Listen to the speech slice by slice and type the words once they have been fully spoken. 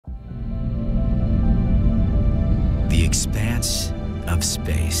expanse of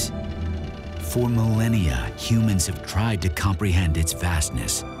space. For millennia, humans have tried to comprehend its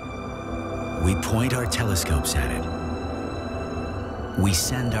vastness. We point our telescopes at it. We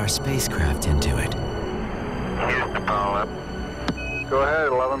send our spacecraft into it. Houston, follow up. Go ahead,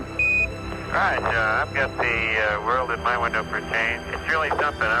 11. All right, I've got the world in my window for change. It's really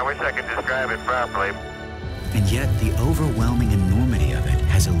something. I wish I could describe it properly. And yet, the overwhelming enormity of it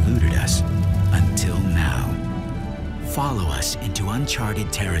has eluded us until now. Follow us into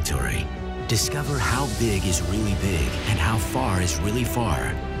uncharted territory. Discover how big is really big and how far is really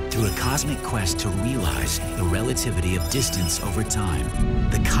far through a cosmic quest to realize the relativity of distance over time,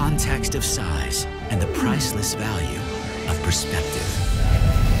 the context of size, and the priceless value of perspective.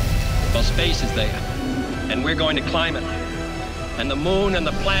 Well, space is there, and we're going to climb it. And the moon and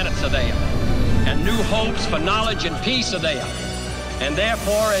the planets are there. And new hopes for knowledge and peace are there. And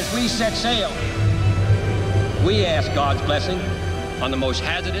therefore, as we set sail, we ask God's blessing on the most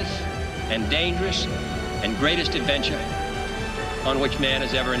hazardous and dangerous and greatest adventure on which man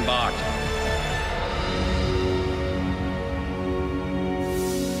has ever embarked.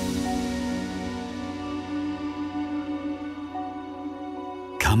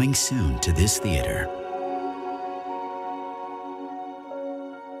 Coming soon to this theater.